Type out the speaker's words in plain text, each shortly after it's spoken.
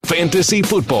Fantasy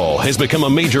football has become a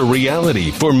major reality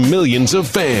for millions of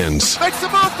fans. Makes a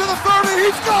move to the 30.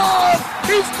 He's gone.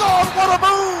 He's gone. What a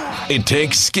move. It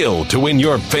takes skill to win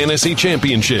your fantasy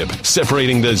championship,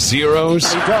 separating the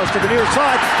zeros. He goes to the near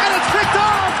side, and it's picked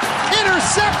off.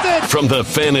 Intercepted. From the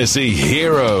fantasy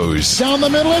heroes. Down the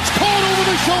middle, it's caught over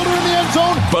the shoulder in the end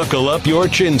zone. Buckle up your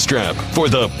chin strap for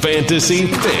the Fantasy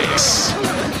Fix.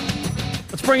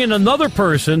 Let's bring in another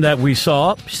person that we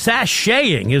saw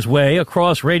sashaying his way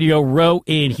across Radio Row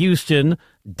in Houston,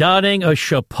 donning a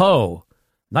chapeau.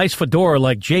 Nice fedora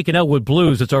like Jake and Elwood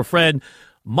Blues. It's our friend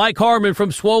Mike Harmon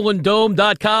from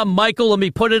SwollenDome.com. Michael, let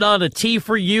me put it on a tee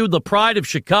for you. The pride of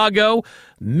Chicago,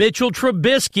 Mitchell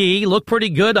Trubisky, looked pretty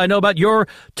good. I know about your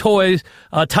ties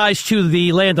to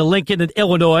the land of Lincoln and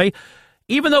Illinois.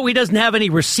 Even though he doesn't have any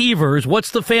receivers,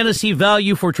 what's the fantasy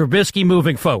value for Trubisky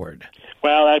moving forward?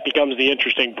 Well, that becomes the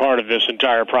interesting part of this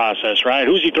entire process, right?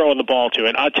 Who's he throwing the ball to?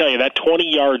 And I'll tell you, that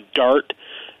 20-yard dart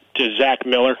to Zach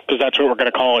Miller, because that's what we're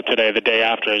going to call it today, the day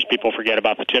after, as people forget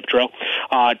about the tip drill.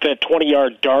 That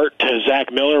 20-yard dart to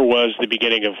Zach Miller was the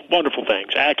beginning of wonderful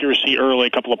things. Accuracy early, a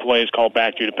couple of plays called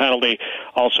back due to penalty.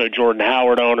 Also, Jordan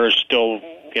Howard owners still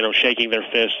shaking their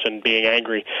fists and being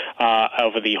angry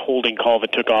over the holding call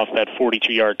that took off that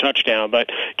 42-yard touchdown. But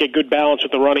get good balance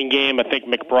with the running game. I think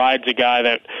McBride's a guy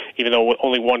that, even though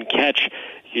only one catch,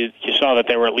 you saw that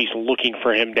they were at least looking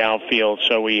for him downfield.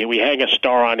 So we hang a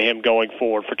star on him going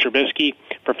forward. For Trubisky,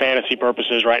 for fantasy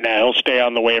purposes right now, he'll stay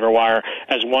on the waiver wire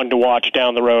as one to watch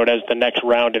down the road as the next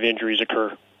round of injuries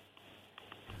occur.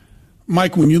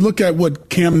 Mike, when you look at what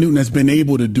Cam Newton has been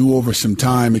able to do over some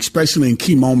time, especially in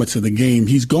key moments of the game,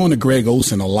 he's going to Greg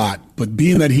Olsen a lot. But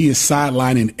being that he is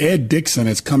sidelining, Ed Dickson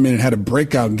has come in and had a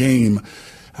breakout game.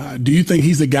 Do you think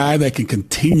he's a guy that can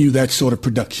continue that sort of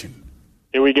production?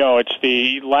 Here we go. It's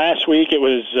the last week it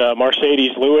was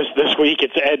Mercedes Lewis. This week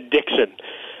it's Ed Dickson.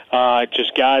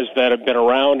 Just guys that have been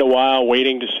around a while,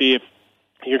 waiting to see if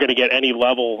you're going to get any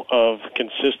level of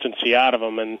consistency out of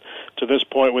him. And to this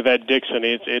point with Ed Dickson,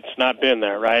 it's not been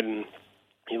there, right? And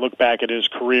you look back at his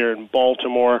career in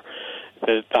Baltimore,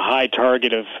 the high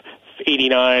target of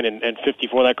 89 and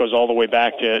 54, that goes all the way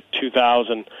back to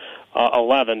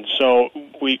 2011. So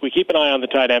we keep an eye on the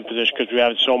tight end position because we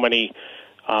have so many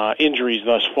injuries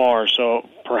thus far. So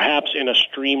perhaps in a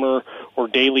streamer or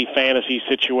daily fantasy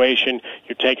situation,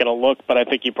 you're taking a look, but I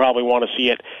think you probably want to see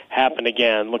it happen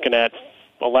again. Looking at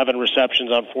 11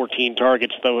 receptions on 14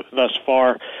 targets thus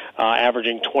far,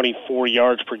 averaging 24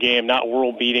 yards per game. Not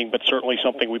world-beating, but certainly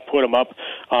something we put him up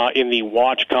in the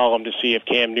watch column to see if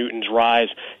Cam Newton's rise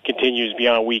continues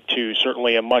beyond week 2.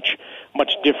 Certainly a much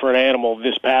different animal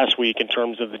this past week in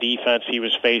terms of the defense he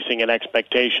was facing and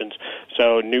expectations.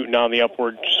 So Newton on the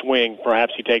upward swing.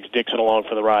 Perhaps he takes Dickson along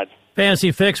for the ride.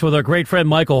 Fantasy Fix with our great friend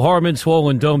Michael Harmon,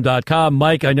 SwollenDome.com.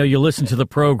 Mike, I know you listen to the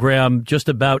program just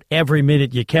about every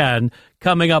minute you can.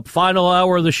 Coming up, final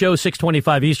hour of the show,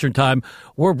 6:25 Eastern Time.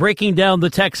 We're breaking down the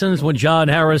Texans when John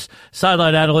Harris,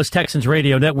 sideline analyst, Texans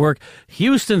Radio Network.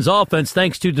 Houston's offense,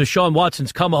 thanks to Deshaun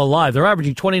Watson's come alive. They're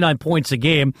averaging 29 points a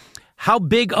game. How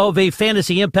big of a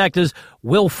fantasy impact is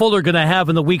Will Fuller going to have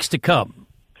in the weeks to come?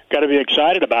 Got to be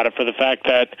excited about it for the fact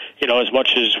that, as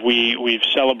much as we've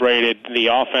celebrated the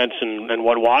offense and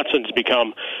what Watson's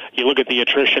become, you look at the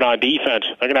attrition on defense,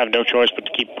 they're going to have no choice but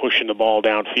to keep pushing the ball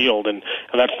downfield. And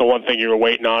that's the one thing you were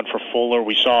waiting on for Fuller.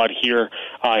 We saw it here,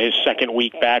 his second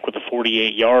week back with a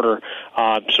 48-yarder.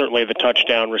 Certainly the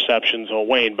touchdown receptions will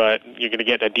wane, but you're going to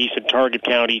get a decent target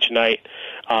count each night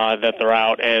that they're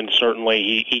out. And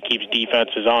certainly he keeps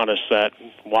defenses honest that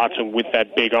Watson, with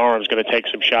that big arm, is going to take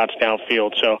some shots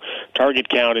downfield. So target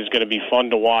count is going to be fun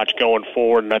to watch going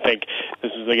forward, and I think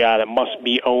this is the guy that must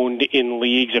be owned in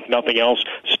leagues, if nothing else,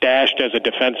 stashed as a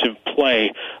defensive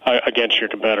play against your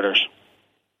competitors.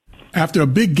 After a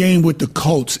big game with the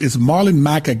Colts, is Marlon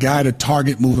Mack a guy to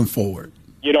target moving forward?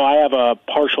 I have a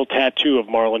partial tattoo of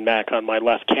Marlon Mack on my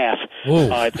left calf.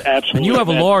 It's absolutely. And you have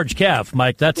a large calf,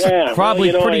 Mike. That's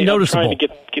probably pretty noticeable. I'm trying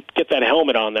to get that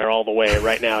helmet on there all the way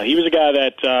right now. He was a guy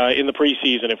that in the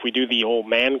preseason, if we do the whole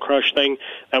man crush thing,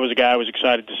 that was a guy I was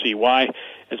excited to see. Why?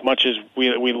 As much as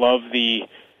we love the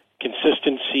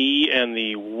consistency and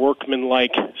the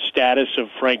workmanlike status of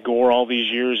Frank Gore all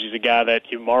these years, he's a guy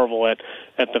that you marvel at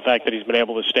the fact that he's been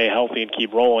able to stay healthy and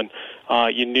keep rolling.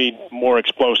 you need more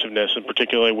explosiveness, and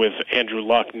particularly with Andrew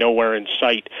Luck nowhere in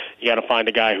sight, you got to find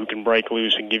a guy who can break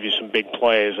loose and give you some big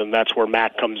plays, and that's where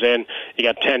Mack comes in. You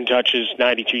got 10 touches,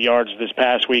 92 yards this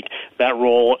past week. That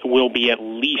role will be at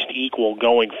least equal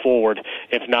going forward,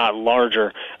 if not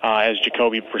larger, as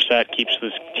Jacoby Brissett keeps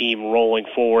this team rolling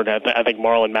forward. I think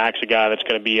Marlon Mack's a guy that's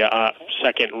going to be a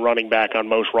second running back on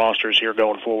most rosters here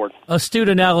going forward. Astute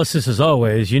analysis as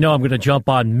always. You know I'm going to jump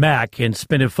on Mack and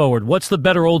spin it forward. What's the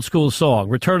better old school song,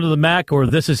 Return to the Mack or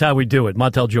This Is How We Do It?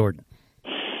 Montel Jordan.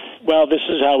 Well, This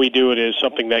Is How We Do It is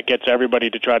something that gets everybody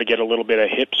to try to get a little bit of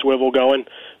hip swivel going,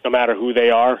 no matter who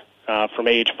they are, from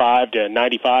age 5 to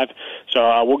 95.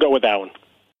 So we'll go with that one.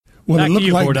 Well, Back to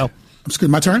you, Cordell. Excuse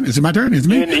me, my turn? Is it my turn? Is it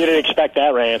me? You didn't expect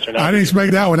that answer. No? I didn't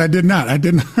expect that one. I did not. I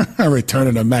didn't. Return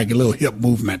to the Mack, a little hip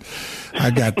movement. I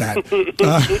got that.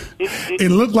 It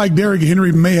looked like Derrick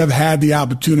Henry may have had the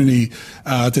opportunity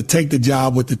to take the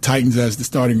job with the Titans as the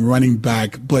starting running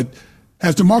back, but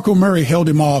has DeMarco Murray held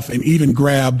him off and even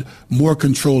grabbed more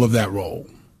control of that role?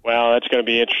 Well, that's going to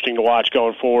be interesting to watch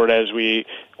going forward as we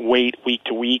wait week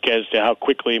to week as to how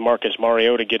quickly Marcus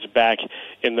Mariota gets back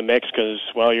in the mix because,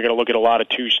 well, you're going to look at a lot of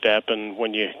two-step, and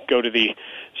when you go to the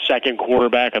second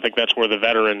quarterback, I think that's where the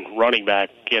veteran running back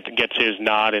gets his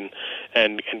nod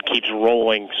and keeps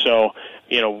rolling. So,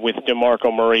 with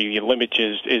DeMarco Murray, you limit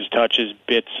his touches,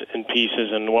 bits and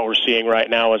pieces, and what we're seeing right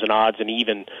now is an odds and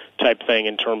even type thing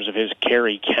in terms of his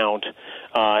carry count.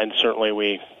 And certainly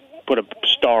we put a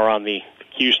star on the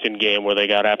Houston game where they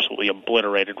got absolutely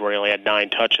obliterated, where he only had 9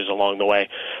 touches along the way.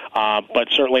 But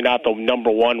certainly not the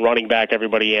number one running back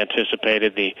everybody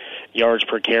anticipated. The yards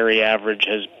per carry average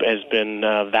has been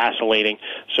vacillating.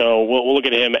 So we'll look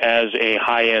at him as a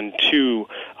high-end 2,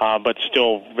 but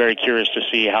still very curious to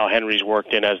see how Henry's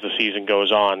worked in as the season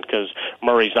goes on because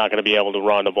Murray's not going to be able to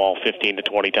run the ball 15 to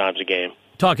 20 times a game.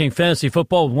 Talking fantasy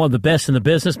football with one of the best in the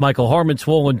business, Michael Harmon,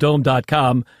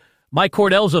 SwollenDome.com. Mike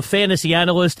Cordell's a fantasy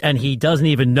analyst, and he doesn't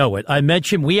even know it. I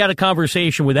mentioned we had a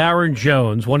conversation with Aaron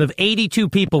Jones, one of 82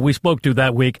 people we spoke to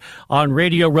that week on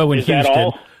Radio Row in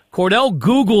Houston. Cordell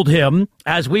Googled him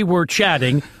as we were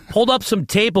chatting, pulled up some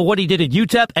tape of what he did at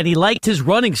UTEP, and he liked his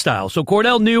running style. So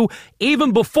Cordell knew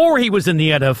even before he was in the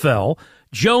NFL,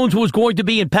 Jones was going to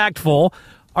be impactful.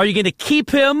 Are you going to keep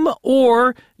him,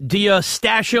 or do you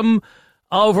stash him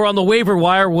over on the waiver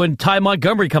wire when Ty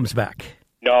Montgomery comes back?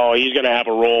 No, he's going to have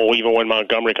a role even when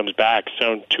Montgomery comes back.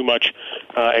 So too much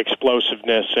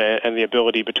explosiveness and the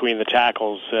ability between the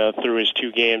tackles through his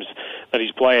 2 games that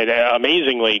he's played.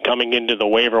 Amazingly, coming into the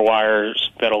waiver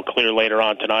wires that'll clear later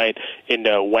on tonight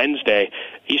into Wednesday,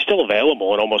 he's still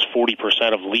available in almost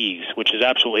 40% of leagues, which is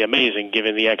absolutely amazing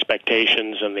given the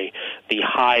expectations and the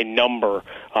high number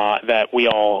that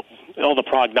all the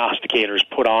prognosticators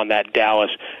put on that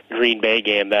Dallas-Green Bay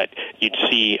game that you'd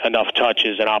see enough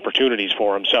touches and opportunities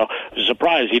for him. So I was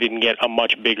surprised he didn't get a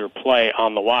much bigger play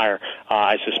on the wire.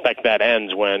 I suspect that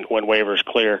ends when waivers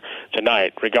clear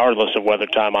tonight, regardless of whether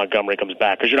Ty Montgomery comes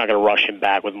back, because you're not going to rush him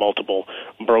back with multiple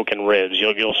broken ribs.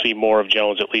 You'll see more of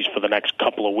Jones at least for the next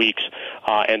couple of weeks,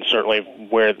 and certainly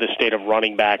where the state of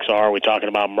running backs are. We're talking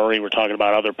about Murray. We're talking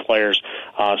about other players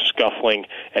scuffling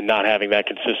and not having that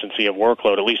consistency of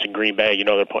workload, at least in Green Bay.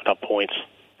 They're putting up points.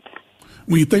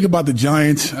 When you think about the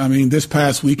Giants, I mean, this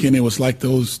past weekend, it was like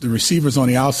the receivers on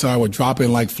the outside were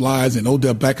dropping like flies. And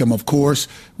Odell Beckham, of course,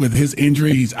 with his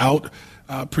injury, he's out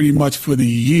pretty much for the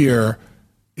year.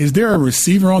 Is there a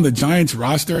receiver on the Giants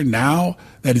roster now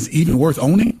that is even worth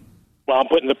owning? Well, I'm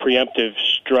putting the preemptive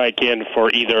strike in for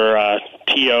either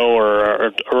T.O.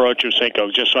 or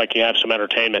Ochocinco just so I can have some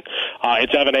entertainment.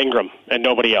 It's Evan Ingram and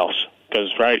nobody else. Because,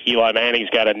 Eli Manning's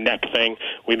got a neck thing.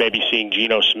 We may be seeing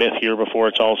Geno Smith here before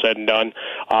it's all said and done.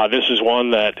 This is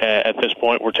one that, at this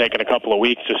point, we're taking a couple of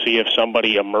weeks to see if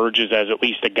somebody emerges as at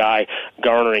least a guy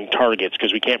garnering targets,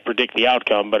 because we can't predict the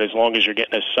outcome, but as long as you're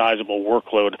getting a sizable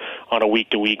workload on a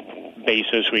week-to-week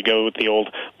basis, we go with the old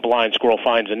blind squirrel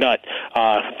finds a nut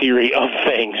theory of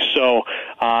things. So,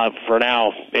 for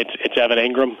now, it's Evan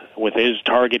Ingram with his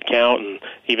target count, and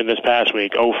even this past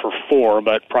week, 0 for 4,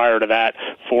 but prior to that,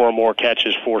 4 or more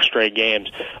catches, 4 straight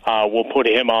games. We'll put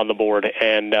him on the board,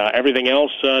 and everything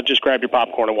else, just grab your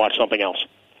popcorn and watch something else.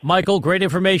 Michael, great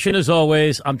information as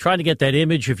always. I'm trying to get that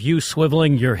image of you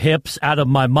swiveling your hips out of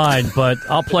my mind, but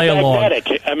I'll play along.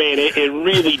 I mean, it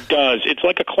really does. It's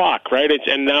like a clock, right?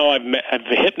 And now I've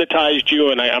hypnotized you,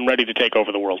 and I'm ready to take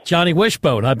over the world. Johnny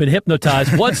Wishbone, I've been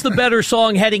hypnotized. What's the better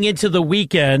song heading into the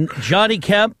weekend? Johnny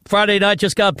Kemp, Friday Night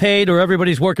Just Got Paid, or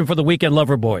Everybody's Working for the Weekend,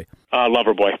 Loverboy?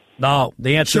 Loverboy. No,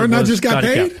 the answer Sure was not just got Johnny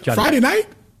paid? Kemp. Johnny Friday Kemp. night?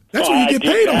 That's when you get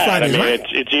paid on Fridays, right?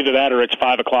 It's either that or it's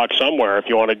 5 o'clock somewhere if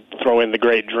you want to throw in the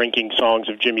great drinking songs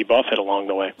of Jimmy Buffett along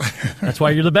the way. That's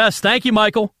why you're the best. Thank you,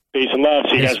 Michael. Peace and love.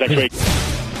 See you guys next week.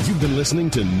 You've been listening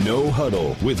to No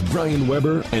Huddle with Brian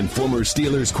Weber and former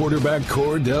Steelers quarterback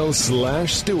Cordell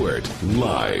 /Stewart.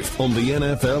 Live on the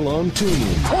NFL on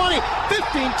TuneIn. 20,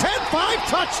 15, 10, 5,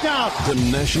 touchdown. The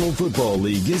National Football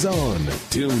League is on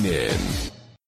TuneIn.